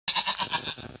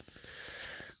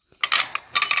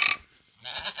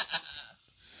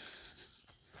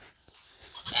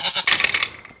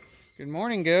Good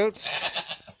morning, goats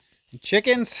and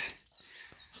chickens.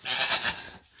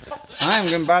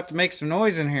 I'm about to make some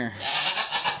noise in here.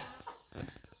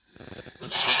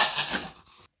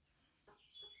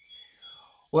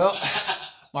 Well,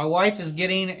 my wife is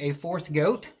getting a fourth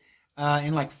goat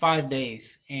in like 5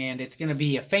 days, and it's going to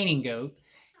be a fainting goat,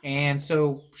 and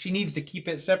so she needs to keep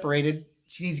it separated.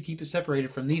 She needs to keep it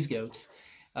separated from these goats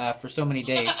for so many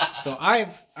days. So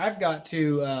I've got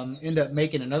to end up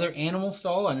making another animal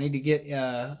stall. I need to get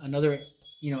another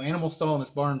animal stall in this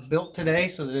barn built today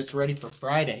so that it's ready for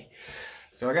Friday.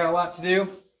 So I got a lot to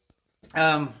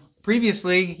do.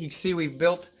 Previously, you can see we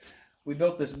built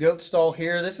this goat stall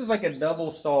here. This is like a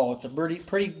double stall. It's a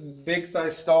pretty big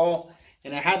size stall,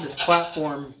 and it had this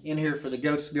platform in here for the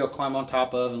goats to be able to climb on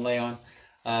top of and lay on.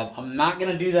 I'm not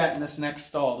going to do that in this next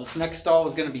stall. This next stall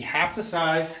is going to be half the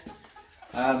size.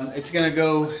 It's going to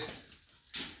go,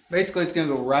 basically it's going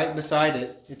to go right beside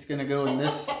it. It's going to go in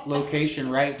this location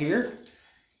right here.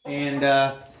 And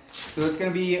so it's going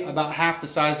to be about half the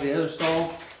size of the other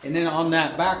stall. And then on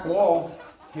that back wall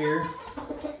here,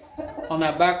 where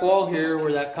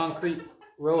that concrete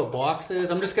row of blocks is,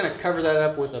 I'm just going to cover that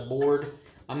up with a board.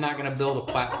 I'm not going to build a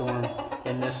platform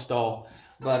in this stall.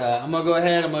 But I'm going to go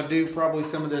ahead, I'm going to do probably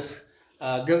some of this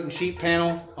goat and sheep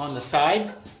panel on the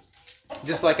side,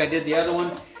 just like I did the other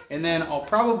one. And then I'll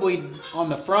probably, on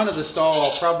the front of the stall,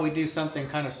 I'll probably do something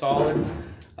kind of solid,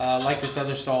 like this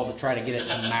other stall, to try to get it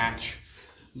to match.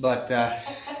 But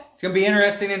it's going to be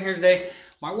interesting in here today.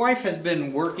 My wife has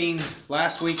been working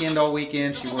last weekend all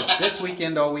weekend. She worked this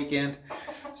weekend all weekend.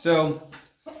 So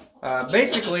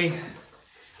basically,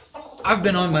 I've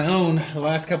been on my own the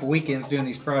last couple weekends doing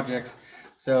these projects.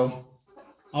 So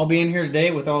I'll be in here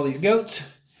today with all these goats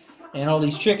and all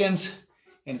these chickens.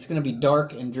 And it's going to be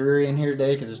dark and dreary in here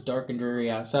today because it's dark and dreary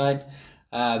outside.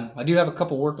 I do have a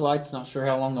couple work lights. Not sure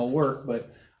how long they'll work,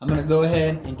 but I'm going to go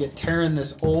ahead and get tearing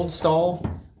this old stall,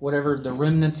 whatever the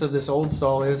remnants of this old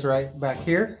stall is right back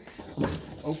here.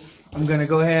 I'm going to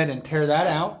go ahead and tear that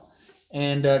out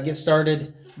and get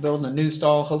started building a new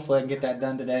stall. Hopefully I can get that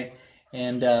done today.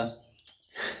 And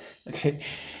okay,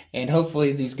 and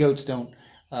hopefully these goats don't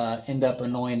end up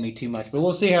annoying me too much. But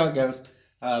we'll see how it goes.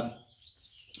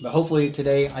 But hopefully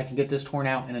today I can get this torn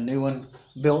out and a new one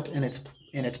built in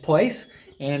its place,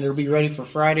 and it'll be ready for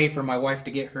Friday for my wife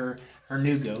to get her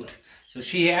new goat. So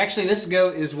this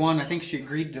goat is one I think she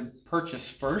agreed to purchase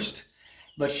first,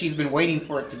 but she's been waiting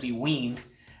for it to be weaned.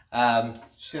 I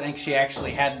think she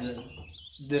actually had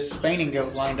this fainting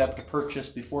goat lined up to purchase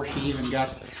before she even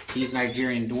got these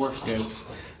Nigerian dwarf goats.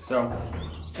 So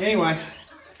anyway,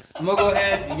 I'm gonna go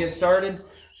ahead and get started.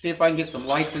 See if I can get some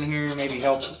lights in here, maybe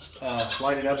help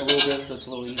light it up a little bit so it's a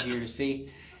little easier to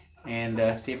see,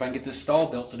 and see if I can get this stall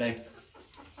built today.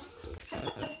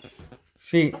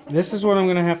 See, this is what I'm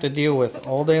going to have to deal with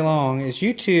all day long, is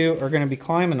you two are going to be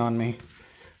climbing on me.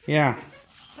 Yeah.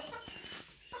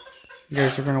 You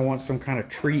guys are going to want some kind of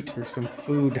treat or some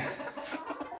food.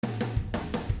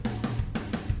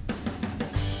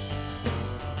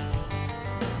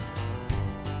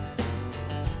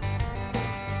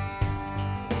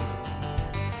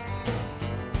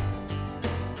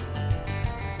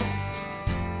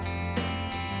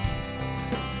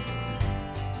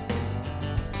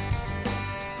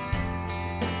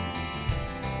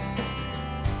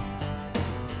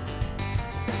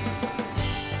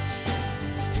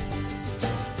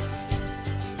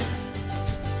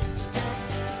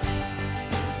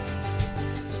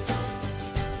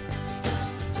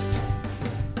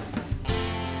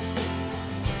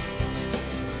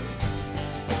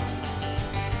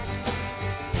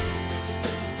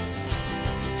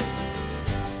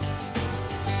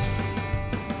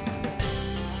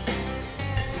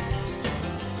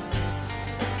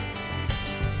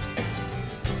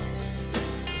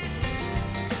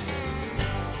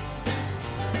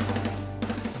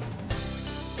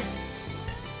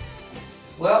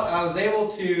 Well, I was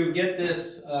able to get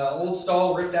this old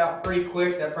stall ripped out pretty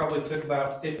quick. That probably took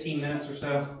about 15 minutes or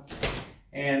so.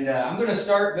 And I'm going to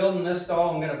start building this stall.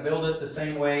 I'm going to build it the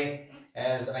same way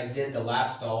as I did the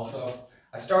last stall. So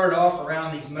I started off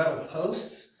around these metal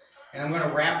posts, and I'm going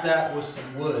to wrap that with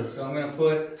some wood. So I'm going to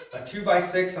put a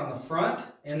 2x6 on the front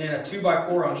and then a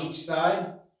 2x4 on each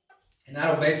side. And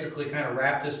that'll basically kind of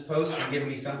wrap this post and give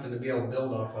me something to be able to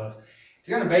build off of. It's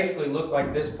going to basically look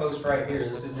like this post right here.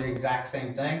 This is the exact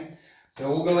same thing. So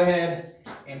we'll go ahead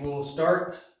and we'll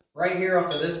start right here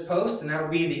off of this post, and that'll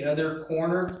be the other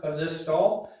corner of this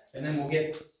stall. And then we'll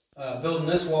get building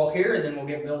this wall here, and then we'll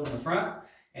get building the front.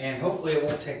 And hopefully it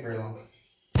won't take very long.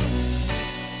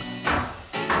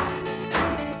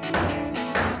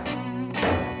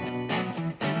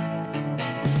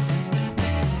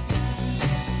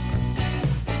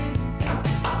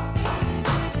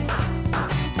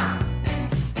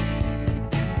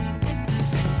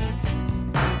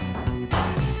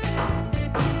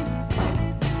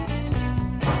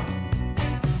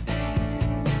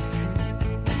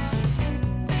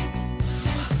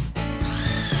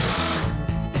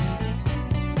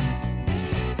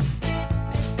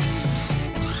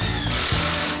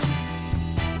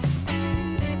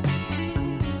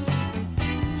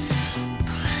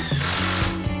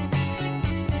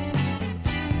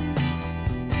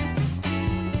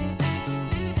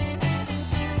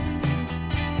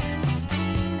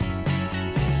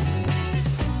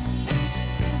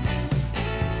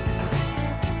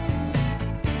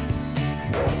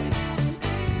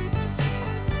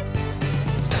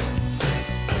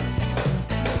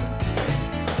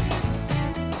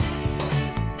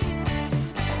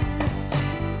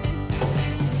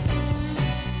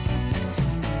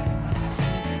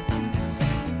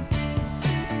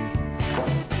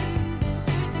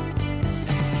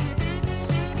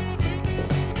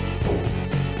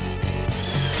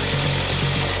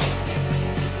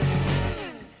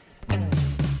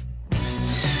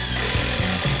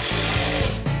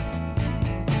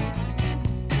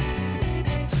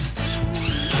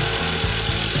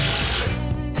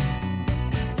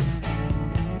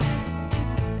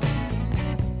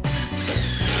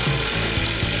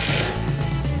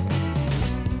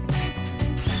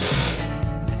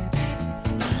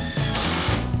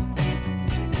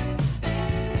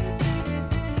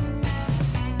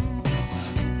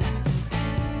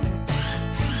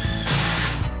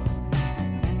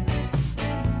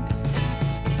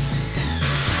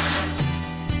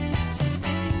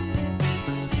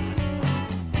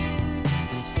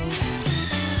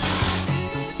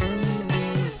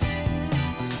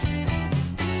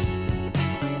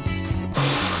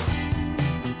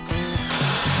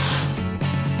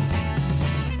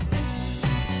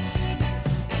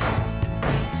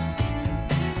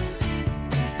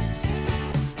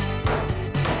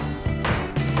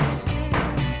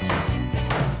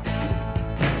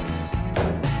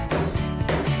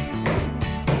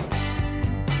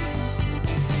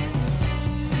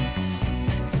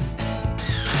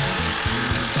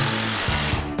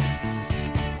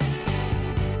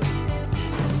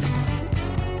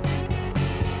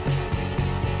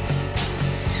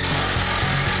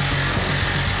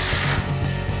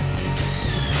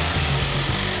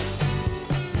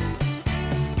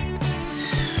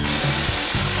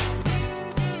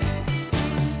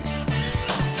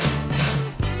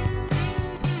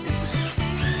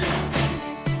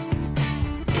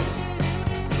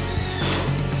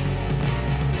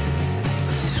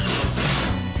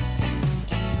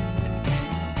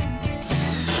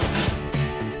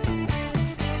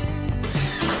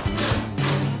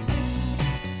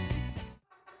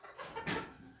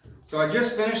 So I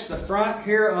just finished the front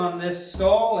here on this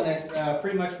stall, and it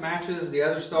pretty much matches the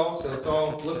other stall, so it's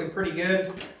all looking pretty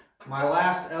good. My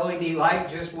last LED light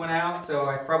just went out, so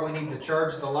I probably need to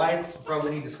charge the lights.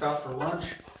 Probably need to stop for lunch.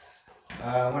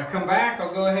 When I come back,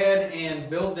 I'll go ahead and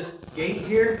build this gate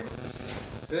here.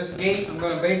 So this gate, I'm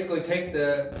going to basically take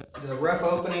the rough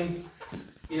opening,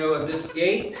 of this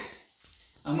gate.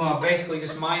 I'm going to basically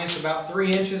just minus about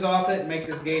 3 inches off it and make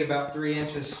this gate about 3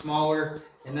 inches smaller.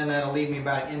 And then that'll leave me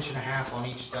about 1.5 inches on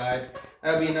each side.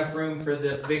 That'll be enough room for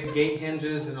the big gate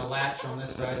hinges and a latch on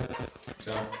this side.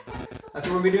 So that's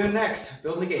what we'll be doing next,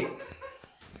 building the gate.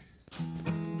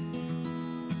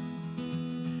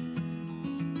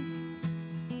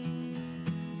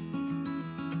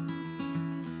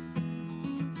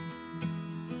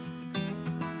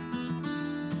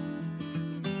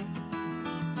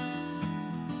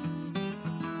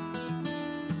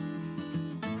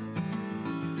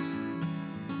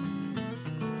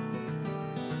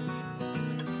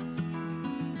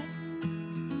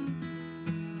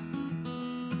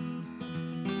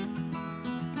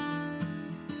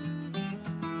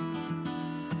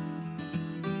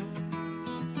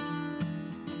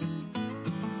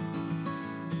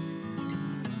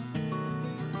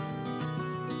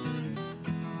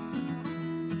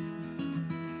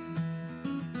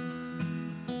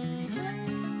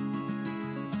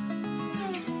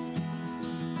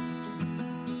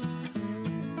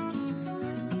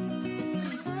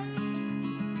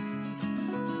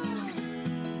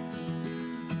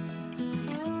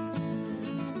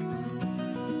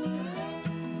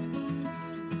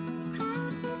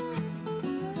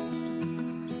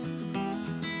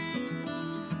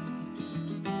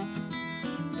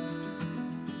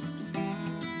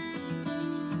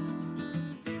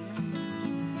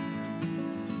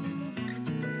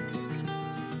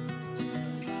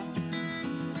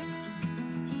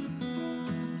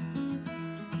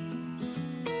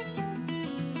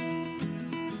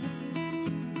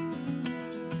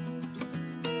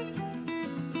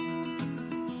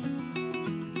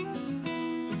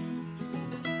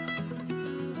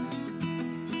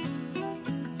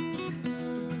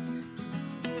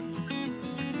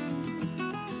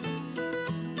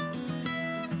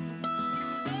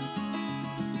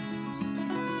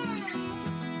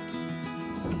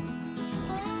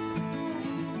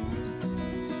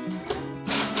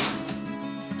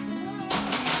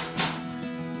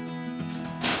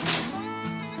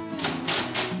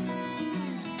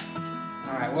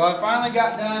 Well, I finally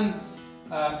got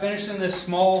done finishing this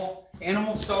small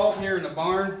animal stall here in the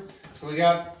barn. So we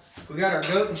got our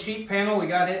goat and sheep panel. We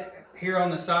got it here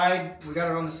on the side. We got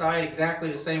it on the side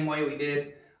exactly the same way we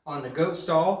did on the goat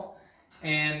stall.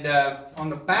 And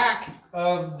on the back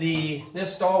of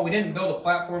this stall, we didn't build a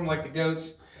platform like the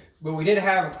goats, but we did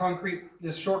have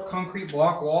this short concrete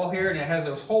block wall here, and it has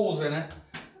those holes in it.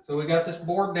 So we got this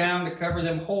board down to cover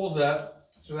them holes up.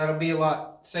 So that'll be a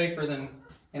lot safer than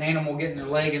an animal getting their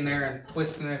leg in there and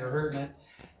twisting it or hurting it.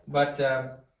 But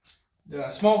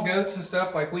small goats and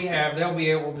stuff like we have, they'll be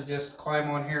able to just climb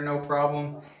on here no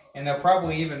problem. And they'll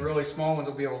probably, even really small ones,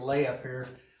 will be able to lay up here,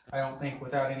 I don't think,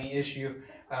 without any issue.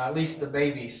 At least the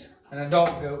babies. An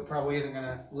adult goat probably isn't going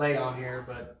to lay on here,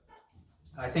 but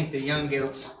I think the young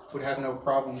goats would have no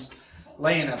problems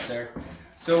laying up there.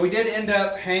 So we did end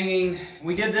up hanging,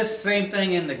 we did this same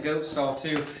thing in the goat stall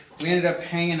too. We ended up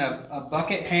hanging a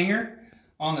bucket hanger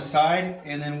on the side,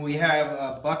 and then we have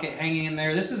a bucket hanging in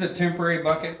there. This is a temporary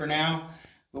bucket for now,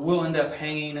 but we'll end up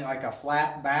hanging like a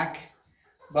flat back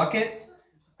bucket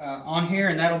on here,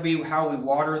 and that'll be how we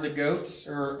water the goats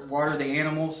or water the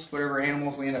animals, whatever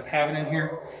animals we end up having in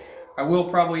here. I will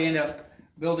probably end up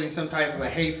building some type of a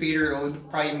hay feeder. It'll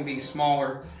probably even be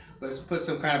smaller. Let's put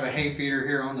some kind of a hay feeder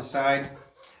here on the side.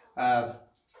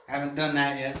 Haven't done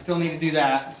that yet. Still need to do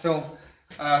that. So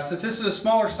since this is a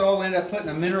smaller stall, we ended up putting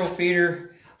a mineral feeder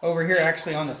over here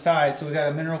actually on the side. So we got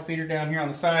a mineral feeder down here on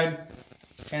the side.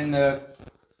 And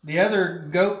the other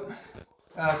goat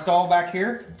stall back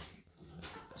here.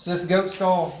 So this goat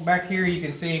stall back here, you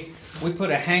can see we put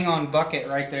a hang-on bucket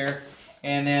right there.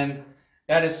 And then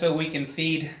that is so we can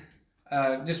feed,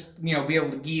 be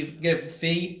able to give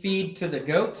feed to the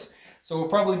goats. So we'll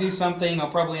probably do something. I'll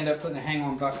probably end up putting a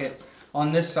hang-on bucket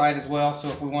on this side as well. So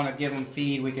if we want to give them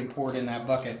feed, we can pour it in that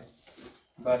bucket.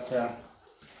 But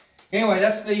anyway,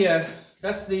 that's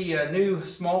the new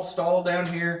small stall down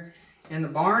here in the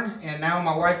barn. And now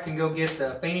my wife can go get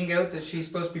the fainting goat that she's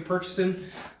supposed to be purchasing.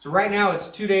 So right now it's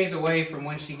 2 days away from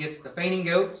when she gets the fainting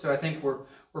goat. So I think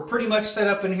we're pretty much set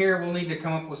up in here. We'll need to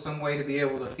come up with some way to be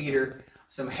able to feed her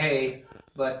some hay.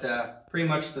 But pretty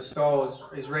much the stall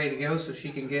is ready to go so she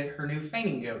can get her new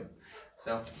fainting goat.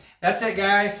 So that's it,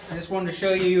 guys. I just wanted to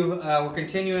show you we're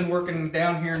continuing working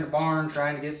down here in the barn,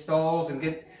 trying to get stalls and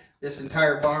get this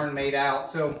entire barn made out.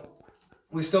 So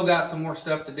we still got some more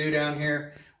stuff to do down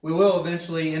here. We will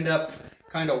eventually end up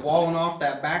kind of walling off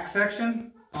that back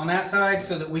section on that side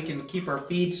so that we can keep our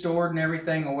feed stored and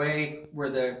everything away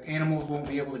where the animals won't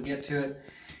be able to get to it.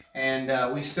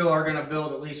 And we still are going to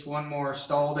build at least one more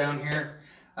stall down here.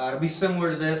 It'll be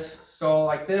similar to this stall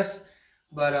like this,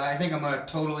 but I think I'm going to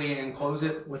totally enclose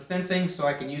it with fencing so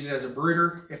I can use it as a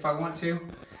brooder if I want to.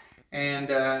 And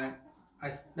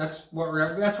that's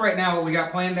right now what we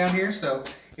got planned down here. So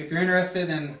if you're interested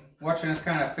in watching us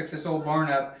kind of fix this old barn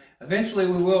up, eventually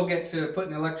we will get to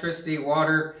putting electricity,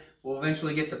 water. We'll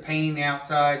eventually get to painting the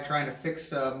outside, trying to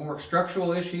fix more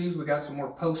structural issues. We got some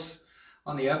more posts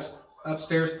on the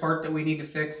upstairs part that we need to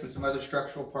fix, and some other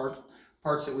structural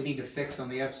parts that we need to fix on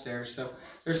the upstairs. So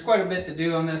there's quite a bit to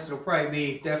do on this. It'll probably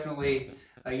be definitely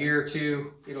a year or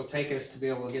two it'll take us to be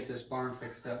able to get this barn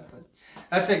fixed up. But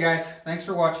that's it, guys. Thanks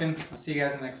for watching. I'll see you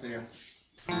guys in the next video.